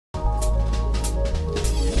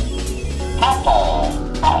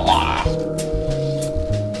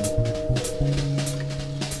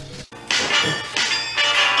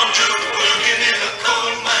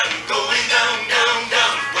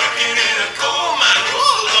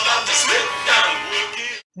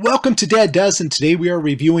Welcome to Dad Does, and today we are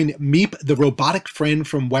reviewing MiP, the robotic friend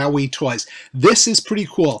from Wowie Toys. This is pretty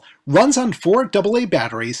cool. Runs on 4 AA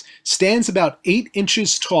batteries, stands about 8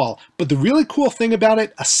 inches tall, but the really cool thing about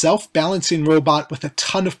it, a self-balancing robot with a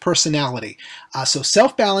ton of personality. So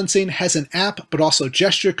self-balancing, has an app, but also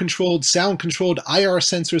gesture-controlled, sound-controlled, IR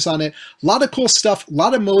sensors on it. A lot of cool stuff, a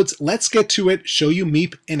lot of modes. Let's get to it, show you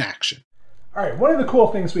MiP in action. Alright, one of the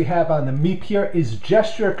cool things we have on the MiP here is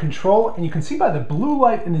gesture control, and you can see by the blue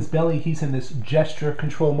light in his belly, he's in this gesture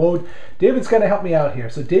control mode. David's going to help me out here.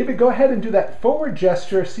 So David, go ahead and do that forward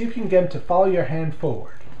gesture, see if you can get him to follow your hand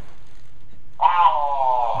forward.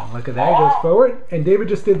 And look at that, he goes forward, and David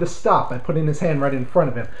just did the stop by putting his hand right in front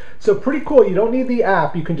of him. So pretty cool, you don't need the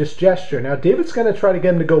app, you can just gesture. Now David's going to try to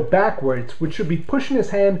get him to go backwards, which should be pushing his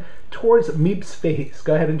hand towards MiP's face.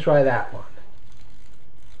 Go ahead and try that one.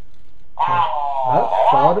 Oh,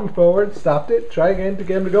 followed him forward, stopped it, try again to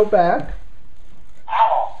get him to go back.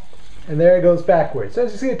 And there he goes backwards. So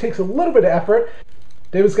as you see, it takes a little bit of effort.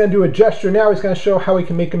 David's going to do a gesture now. He's going to show how he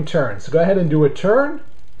can make him turn. So go ahead and do a turn.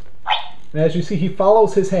 And as you see, he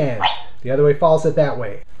follows his hand. The other way follows it that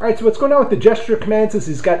way. Alright, so what's going on with the gesture commands is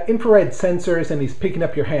he's got infrared sensors and he's picking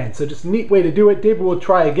up your hand. So just a neat way to do it. David will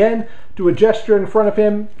try again, do a gesture in front of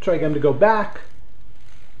him, try again to go back.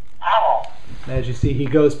 As you see, he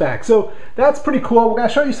goes back. So that's pretty cool. We're going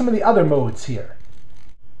to show you some of the other modes here.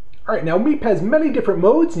 Alright, now MiP has many different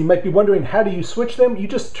modes, and you might be wondering how do you switch them. You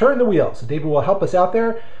just turn the wheel. So David will help us out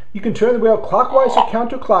there. You can turn the wheel clockwise or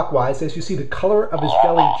counterclockwise. As you see the color of his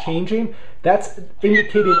belly changing, that's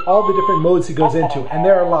indicating all the different modes he goes into, and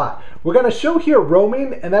there are a lot. We're going to show here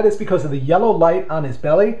roaming, and that is because of the yellow light on his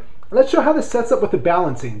belly. Let's show how this sets up with the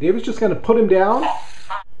balancing. David's just going to put him down.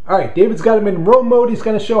 Alright, David's got him in roam mode. He's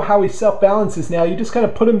going to show how he self-balances now. You just kind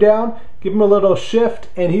of put him down, give him a little shift,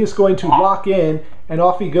 and he's going to lock in, and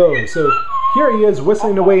off he goes. So here he is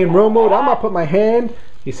whistling away in roam mode. I'm going to put my hand.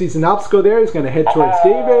 He sees an obstacle there. He's going to head towards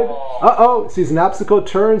David. Uh-oh, sees an obstacle,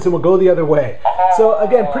 turns, and will go the other way. So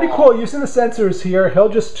again, pretty cool. Using the sensors here, he'll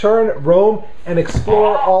just turn, roam, and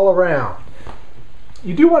explore all around.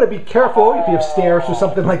 You do want to be careful if you have stairs or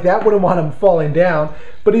something like that. Wouldn't want him falling down.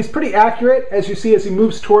 But he's pretty accurate, as you see, as he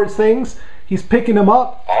moves towards things. He's picking them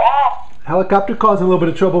up. Helicopter causing a little bit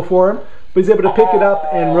of trouble for him, but he's able to pick it up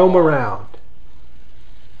and roam around.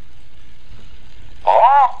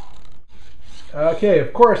 Okay,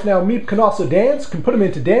 of course, now MiP can also dance. Can put him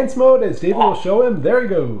into dance mode, as David will show him. There he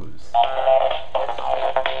goes.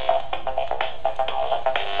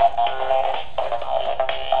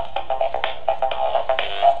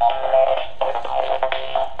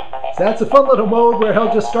 So that's a fun little mode where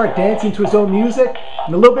he'll just start dancing to his own music.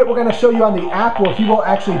 In a little bit we're going to show you on the app where he will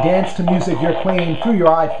actually dance to music you're playing through your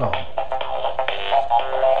iPhone.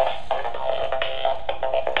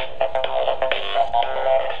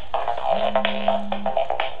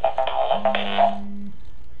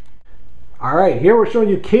 Alright, here we're showing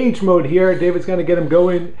you cage mode here. David's going to get him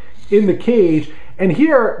going in the cage. And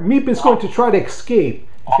here, MiP is going to try to escape.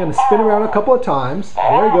 He's going to spin around a couple of times.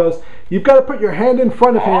 There he goes. You've got to put your hand in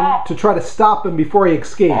front of him to try to stop him before he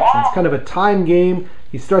escapes. It's kind of a time game.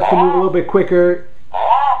 He starts to move a little bit quicker.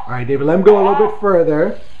 Alright, David, let him go a little bit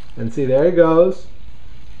further. And see, there he goes.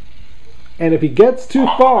 And if he gets too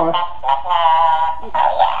far,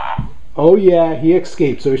 oh yeah, he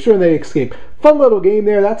escapes. So he's sure they escape. Fun little game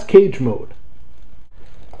there. That's cage mode.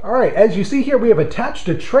 Alright, as you see here, we have attached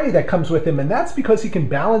a tray that comes with him, and that's because he can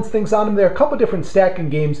balance things on him. There are a couple different stacking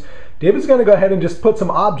games. David's going to go ahead and just put some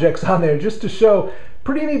objects on there just to show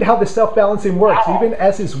pretty neat how the self-balancing works. Even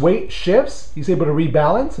as his weight shifts, he's able to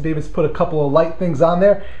rebalance. So David's put a couple of light things on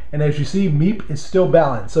there, and as you see, MiP is still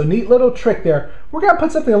balanced. So neat little trick there. We're going to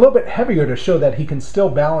put something a little bit heavier to show that he can still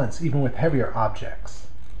balance even with heavier objects.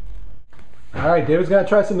 Alright, David's going to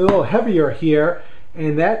try something a little heavier here.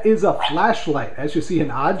 And that is a flashlight. As you see,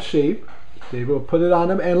 an odd shape. David will put it on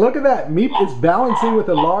him. And look at that. MiP is balancing with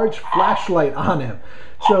a large flashlight on him.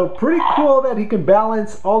 So pretty cool that he can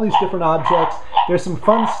balance all these different objects. There's some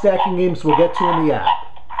fun stacking games we'll get to in the app.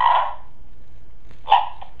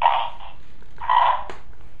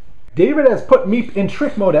 David has put MiP in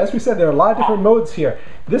trick mode. As we said, there are a lot of different modes here.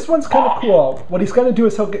 This one's kind of cool. What he's going to do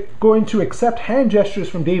is going to accept hand gestures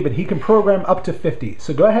from David. He can program up to 50.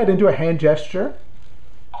 So go ahead and do a hand gesture.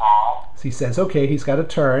 So he says, okay, he's got to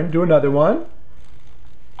turn. Do another one.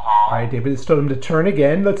 All right, David has told him to turn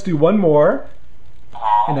again. Let's do one more.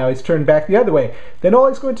 And now he's turned back the other way. Then all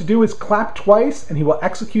he's going to do is clap twice and he will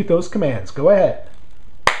execute those commands. Go ahead.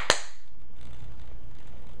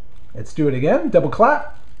 Let's do it again. Double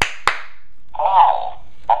clap.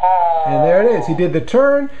 And there it is. He did the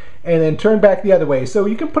turn and then turn back the other way. So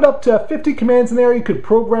you can put up to 50 commands in there. You could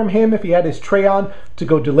program him if he had his tray on to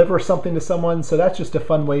go deliver something to someone. So that's just a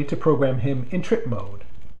fun way to program him in trip mode.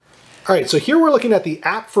 All right, so here we're looking at the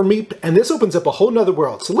app for MiP, and this opens up a whole nother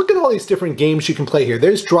world. So look at all these different games you can play here.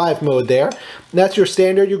 There's drive mode there. That's your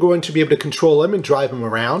standard. You're going to be able to control him and drive him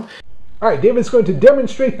around. All right, David's going to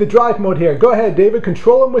demonstrate the drive mode here. Go ahead, David,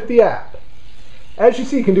 control him with the app. As you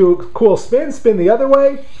see, you can do a cool spin, spin the other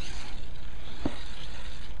way,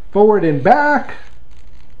 forward and back.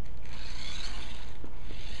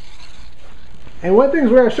 And one thing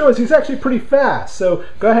we're going to show is he's actually pretty fast. So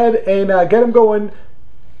go ahead and get him going.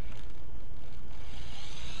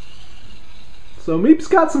 So MiP's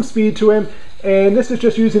got some speed to him, and this is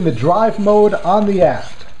just using the drive mode on the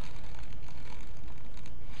app.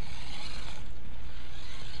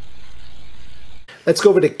 Let's go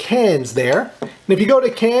over to cans there. And if you go to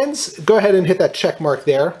cans, go ahead and hit that check mark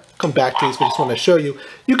there. Come back to these, but I just want to show you.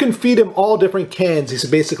 You can feed him all different cans. These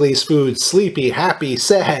are basically his foods: sleepy, happy,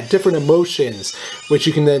 sad, different emotions, which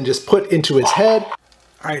you can then just put into his head.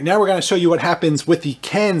 All right, now we're going to show you what happens with the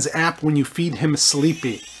cans app when you feed him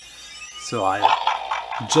sleepy. So I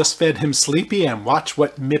just fed him sleepy, and watch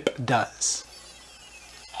what MiP does.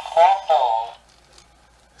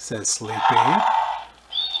 Says sleepy,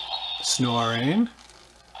 snoring.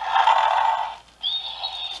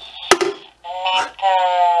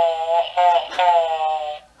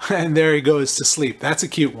 And there he goes to sleep. That's a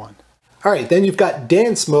cute one. All right, then you've got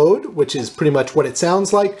dance mode, which is pretty much what it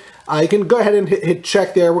sounds like. You can go ahead and hit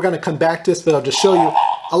check there. We're going to come back to this, but I'll just show you.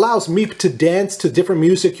 Allows MiP to dance to different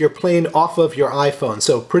music you're playing off of your iPhone.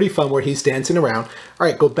 So pretty fun where he's dancing around. All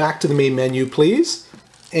right, go back to the main menu, please.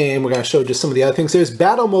 And we're going to show just some of the other things. There's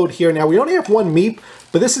battle mode here. Now, we only have one MiP,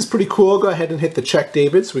 but this is pretty cool. Go ahead and hit the check,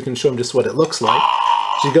 David, so we can show him just what it looks like.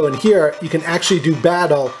 So you go in here, you can actually do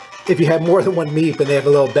battle if you have more than one MiP, and they have a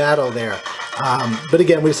little battle there. But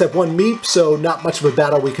again, we just have one MiP, so not much of a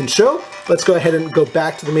battle we can show. Let's go ahead and go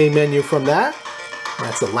back to the main menu from that.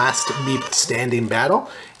 That's the last MiP standing battle.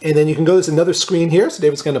 And then you can go, there's another screen here, so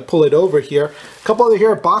David's going to pull it over here. A couple other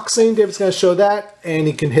here, boxing, David's going to show that, and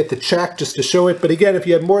you can hit the check just to show it. But again, if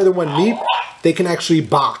you have more than one MiP, they can actually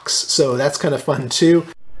box, so that's kind of fun too.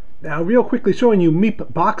 Now, real quickly showing you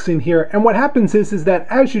MiP boxing here, and what happens is that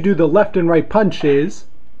as you do the left and right punches,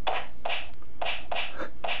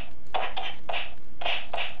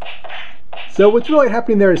 so what's really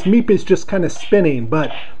happening there is MiP is just kind of spinning,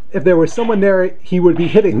 but if there was someone there, he would be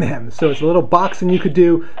hitting them. So it's a little boxing you could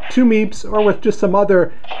do, 2 MiPs, or with just some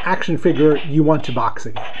other action figure you want to box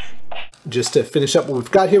against. Just to finish up what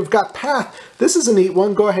we've got here, we've got path. This is a neat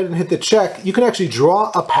one. Go ahead and hit the check. You can actually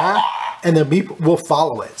draw a path, and the MiP will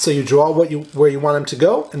follow it. So you draw where you want him to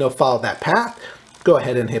go, and they'll follow that path. Go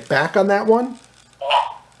ahead and hit back on that one.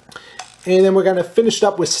 And then we're going to finish it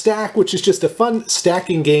up with stack, which is just a fun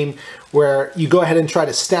stacking game where you go ahead and try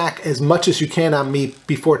to stack as much as you can on MiP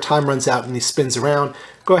before time runs out and he spins around.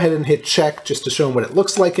 Go ahead and hit check just to show him what it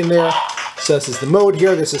looks like in there. So this is the mode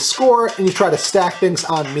here. There's a score, and you try to stack things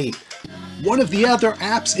on MiP. One of the other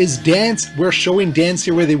apps is Dance. We're showing Dance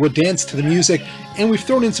here where they will dance to the music, and we've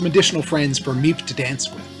thrown in some additional friends for MiP to dance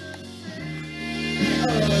with.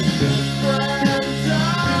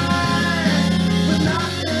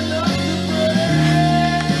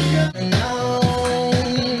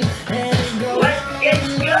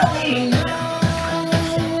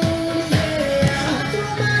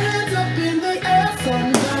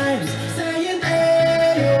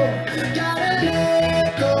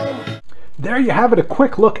 There you have it, a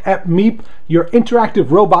quick look at MiP, your interactive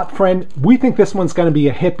robot friend. We think this one's going to be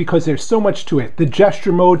a hit because there's so much to it. The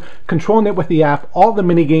gesture mode, controlling it with the app, all the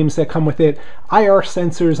mini games that come with it, IR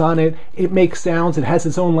sensors on it, it makes sounds, it has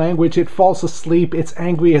its own language, it falls asleep, it's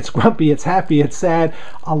angry, it's grumpy, it's happy, it's sad.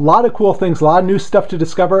 A lot of cool things, a lot of new stuff to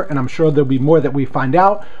discover, and I'm sure there'll be more that we find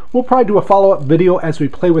out. We'll probably do a follow-up video as we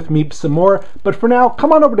play with MiP some more, but for now,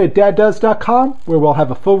 come on over to daddoes.com where we'll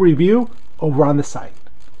have a full review over on the site.